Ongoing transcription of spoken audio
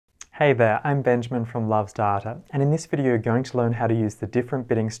Hey there, I'm Benjamin from Loves Data, and in this video you're going to learn how to use the different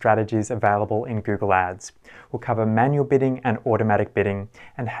bidding strategies available in Google Ads. We'll cover manual bidding and automatic bidding,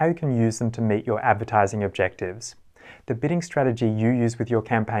 and how you can use them to meet your advertising objectives. The bidding strategy you use with your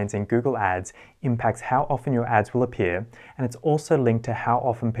campaigns in Google Ads impacts how often your ads will appear, and it's also linked to how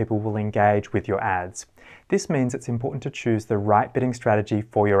often people will engage with your ads. This means it's important to choose the right bidding strategy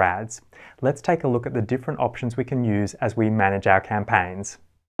for your ads. Let's take a look at the different options we can use as we manage our campaigns.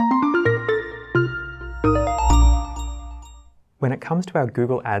 When it comes to our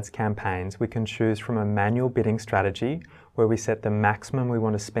Google Ads campaigns, we can choose from a manual bidding strategy where we set the maximum we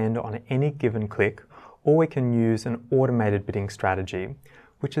want to spend on any given click, or we can use an automated bidding strategy,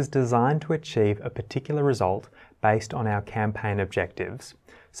 which is designed to achieve a particular result based on our campaign objectives.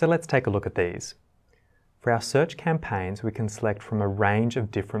 So let's take a look at these. For our search campaigns, we can select from a range of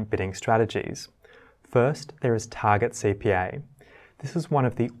different bidding strategies. First, there is Target CPA. This is one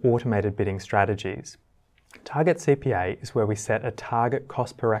of the automated bidding strategies. Target CPA is where we set a target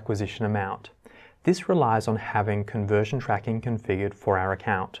cost per acquisition amount. This relies on having conversion tracking configured for our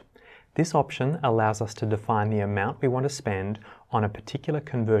account. This option allows us to define the amount we want to spend on a particular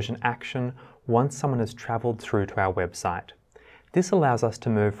conversion action once someone has traveled through to our website. This allows us to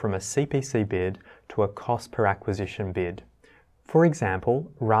move from a CPC bid to a cost per acquisition bid. For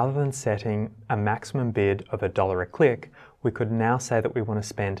example, rather than setting a maximum bid of $1 a click, we could now say that we want to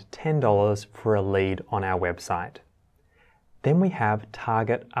spend $10 for a lead on our website. Then we have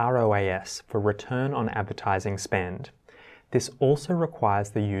Target ROAS for return on advertising spend. This also requires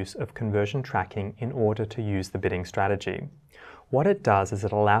the use of conversion tracking in order to use the bidding strategy. What it does is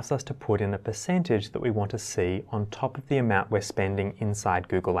it allows us to put in a percentage that we want to see on top of the amount we're spending inside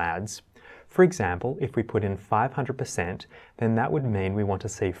Google Ads. For example, if we put in 500%, then that would mean we want to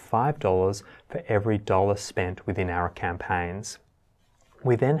see $5 for every dollar spent within our campaigns.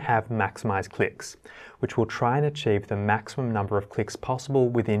 We then have Maximize Clicks, which will try and achieve the maximum number of clicks possible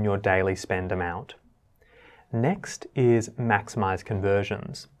within your daily spend amount. Next is Maximize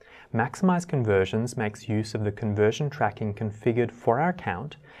Conversions. Maximize Conversions makes use of the conversion tracking configured for our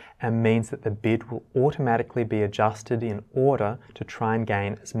account and means that the bid will automatically be adjusted in order to try and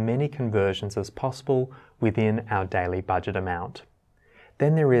gain as many conversions as possible within our daily budget amount.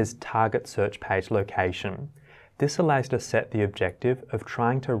 Then there is Target Search Page Location. This allows you to set the objective of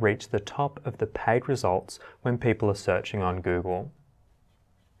trying to reach the top of the paid results when people are searching on Google.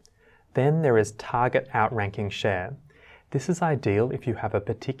 Then there is Target Outranking Share. This is ideal if you have a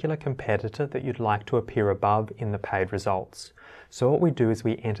particular competitor that you'd like to appear above in the paid results. So what we do is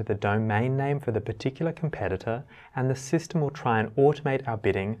we enter the domain name for the particular competitor, and the system will try and automate our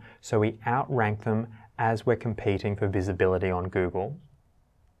bidding so we outrank them as we're competing for visibility on Google.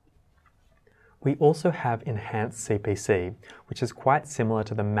 We also have Enhanced CPC, which is quite similar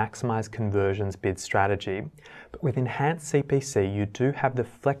to the Maximize Conversions bid strategy. But with Enhanced CPC, you do have the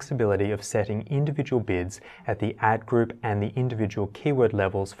flexibility of setting individual bids at the ad group and the individual keyword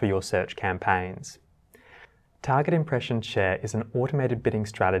levels for your search campaigns. Target Impression Share is an automated bidding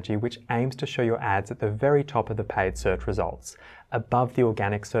strategy which aims to show your ads at the very top of the paid search results, above the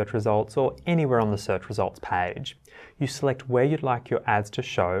organic search results or anywhere on the search results page. You select where you'd like your ads to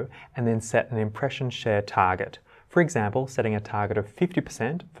show and then set an impression share target. For example, setting a target of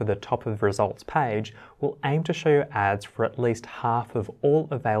 50% for the top of the results page will aim to show your ads for at least half of all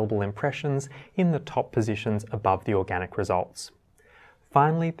available impressions in the top positions above the organic results.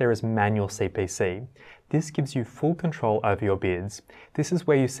 Finally, there is Manual CPC. This gives you full control over your bids. This is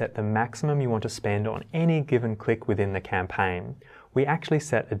where you set the maximum you want to spend on any given click within the campaign. We actually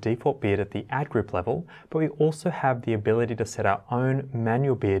set a default bid at the ad group level, but we also have the ability to set our own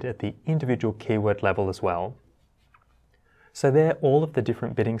manual bid at the individual keyword level as well. So they're all of the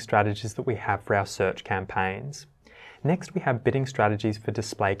different bidding strategies that we have for our search campaigns. Next, we have bidding strategies for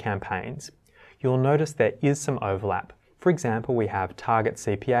display campaigns. You'll notice there is some overlap. For example, we have Target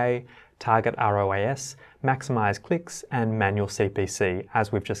CPA, Target ROAS, Maximize Clicks, and Manual CPC,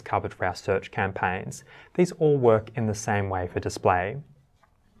 as we've just covered for our search campaigns. These all work in the same way for display.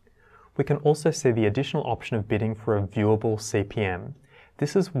 We can also see the additional option of bidding for a viewable CPM.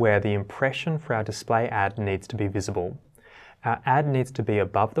 This is where the impression for our display ad needs to be visible. Our ad needs to be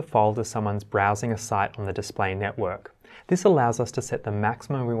above the fold as someone's browsing a site on the display network. This allows us to set the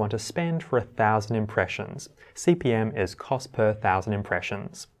maximum we want to spend for 1,000 impressions. CPM is cost per 1,000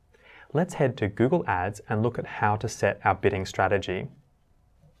 impressions. Let's head to Google Ads and look at how to set our bidding strategy.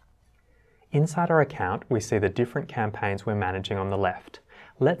 Inside our account, we see the different campaigns we're managing on the left.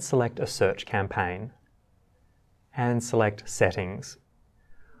 Let's select a search campaign and select Settings.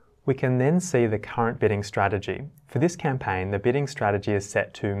 We can then see the current bidding strategy. For this campaign, the bidding strategy is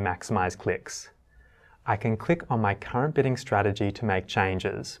set to maximize clicks. I can click on my current bidding strategy to make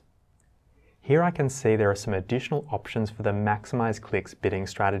changes. Here I can see there are some additional options for the maximize clicks bidding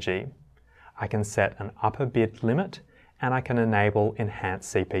strategy. I can set an upper bid limit and I can enable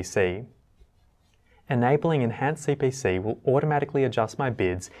enhanced CPC. Enabling enhanced CPC will automatically adjust my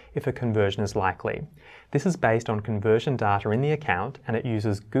bids if a conversion is likely. This is based on conversion data in the account and it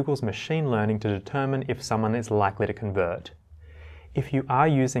uses Google's machine learning to determine if someone is likely to convert. If you are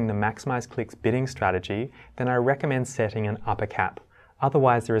using the maximize clicks bidding strategy, then I recommend setting an upper cap.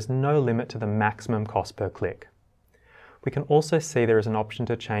 Otherwise, there is no limit to the maximum cost per click. We can also see there is an option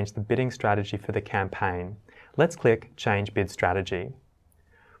to change the bidding strategy for the campaign. Let's click Change Bid Strategy.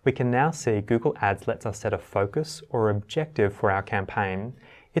 We can now see Google Ads lets us set a focus or objective for our campaign.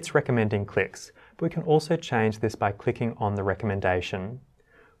 It's recommending clicks, but we can also change this by clicking on the recommendation.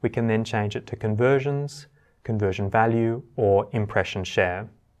 We can then change it to conversions, conversion value, or impression share.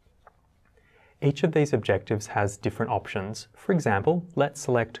 Each of these objectives has different options. For example, let's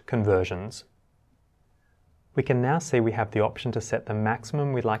select conversions. We can now see we have the option to set the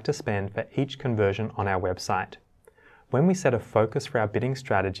maximum we'd like to spend for each conversion on our website. When we set a focus for our bidding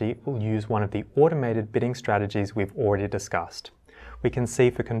strategy, we'll use one of the automated bidding strategies we've already discussed. We can see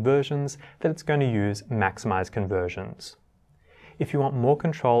for conversions that it's going to use maximize conversions. If you want more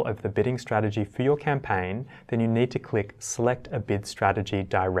control over the bidding strategy for your campaign, then you need to click Select a Bid Strategy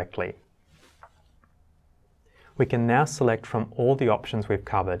directly. We can now select from all the options we've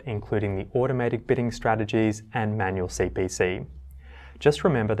covered, including the automated bidding strategies and manual CPC. Just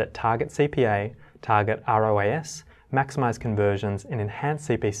remember that target CPA, target ROAS, maximize conversions, and enhance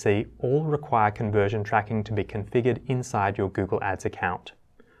CPC all require conversion tracking to be configured inside your Google Ads account.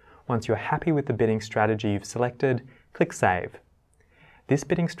 Once you're happy with the bidding strategy you've selected, click Save. This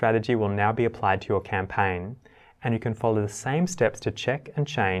bidding strategy will now be applied to your campaign, and you can follow the same steps to check and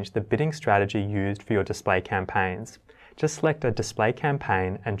change the bidding strategy used for your display campaigns. Just select a display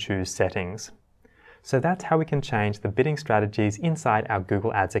campaign and choose Settings. So that's how we can change the bidding strategies inside our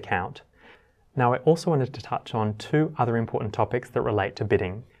Google Ads account. Now I also wanted to touch on two other important topics that relate to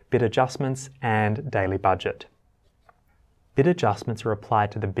bidding: bid adjustments and daily budget. Bid adjustments are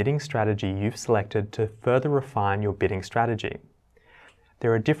applied to the bidding strategy you've selected to further refine your bidding strategy.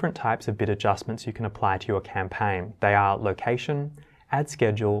 There are different types of bid adjustments you can apply to your campaign. They are location, ad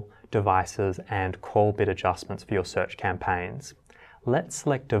schedule, devices, and call bid adjustments for your search campaigns. Let's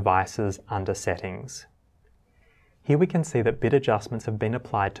select devices under Settings. Here we can see that bid adjustments have been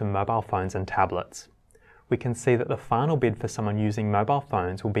applied to mobile phones and tablets. We can see that the final bid for someone using mobile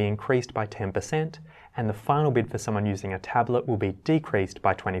phones will be increased by 10%, and the final bid for someone using a tablet will be decreased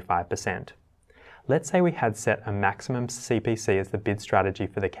by 25%. Let's say we had set a maximum CPC as the bid strategy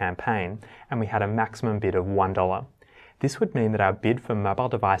for the campaign, and we had a maximum bid of $1. This would mean that our bid for mobile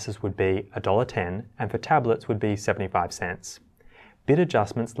devices would be $1.10, and for tablets would be 75 cents. Bid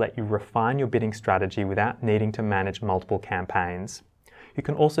adjustments let you refine your bidding strategy without needing to manage multiple campaigns. You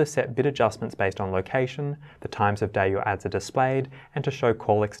can also set bid adjustments based on location, the times of day your ads are displayed, and to show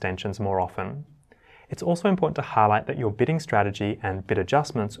call extensions more often. It's also important to highlight that your bidding strategy and bid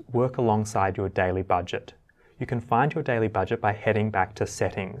adjustments work alongside your daily budget. You can find your daily budget by heading back to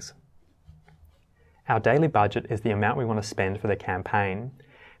Settings. Our daily budget is the amount we want to spend for the campaign.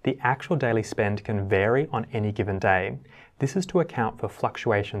 The actual daily spend can vary on any given day. This is to account for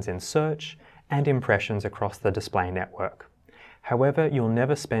fluctuations in search and impressions across the display network. However, you'll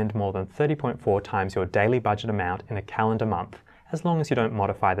never spend more than 30.4 times your daily budget amount in a calendar month, as long as you don't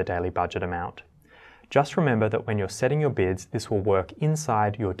modify the daily budget amount. Just remember that when you're setting your bids, this will work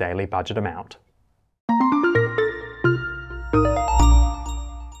inside your daily budget amount.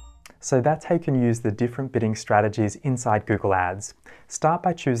 So that's how you can use the different bidding strategies inside Google Ads. Start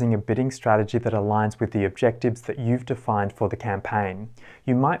by choosing a bidding strategy that aligns with the objectives that you've defined for the campaign.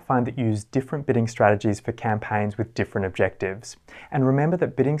 You might find that you use different bidding strategies for campaigns with different objectives. And remember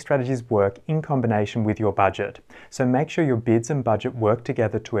that bidding strategies work in combination with your budget. So make sure your bids and budget work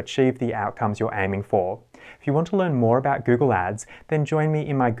together to achieve the outcomes you're aiming for. If you want to learn more about Google Ads, then join me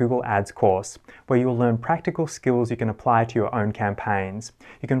in my Google Ads course, where you'll learn practical skills you can apply to your own campaigns.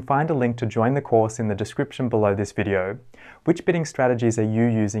 You can find a link to join the course in the description below this video. Which bidding strategies are you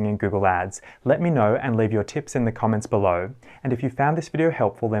using in Google Ads? Let me know and leave your tips in the comments below. And if you found this video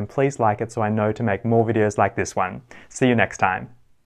helpful, then please like it so I know to make more videos like this one. See you next time.